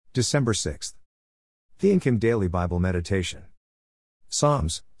December 6th. The Inkim Daily Bible Meditation.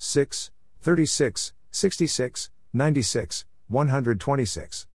 Psalms 6, 36, 66, 96,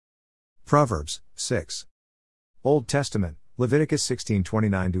 126. Proverbs 6. Old Testament, Leviticus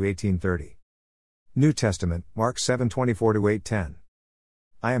 16:29-18:30. New Testament, Mark 7:24-8:10.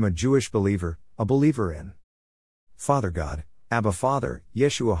 I am a Jewish believer, a believer in Father God, Abba Father,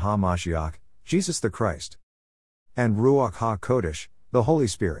 Yeshua HaMashiach, Jesus the Christ, and Ruach HaKodesh, the Holy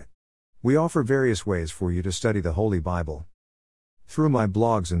Spirit. We offer various ways for you to study the Holy Bible through my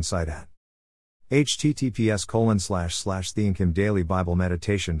blogs and site at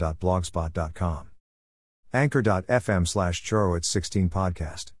https://theinkimdailybiblemeditation.blogspot.com,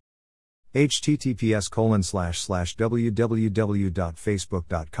 anchor.fm/chorowitz16podcast,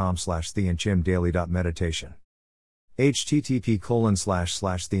 https://www.facebook.com/theinchimdaily.meditation,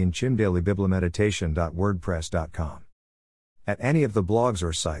 http://theinchimdailybiblemeditation.wordpress.com. At any of the blogs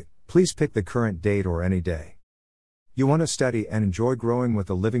or site, please pick the current date or any day you want to study and enjoy growing with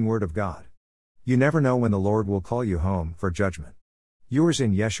the living Word of God. You never know when the Lord will call you home for judgment. Yours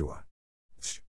in Yeshua.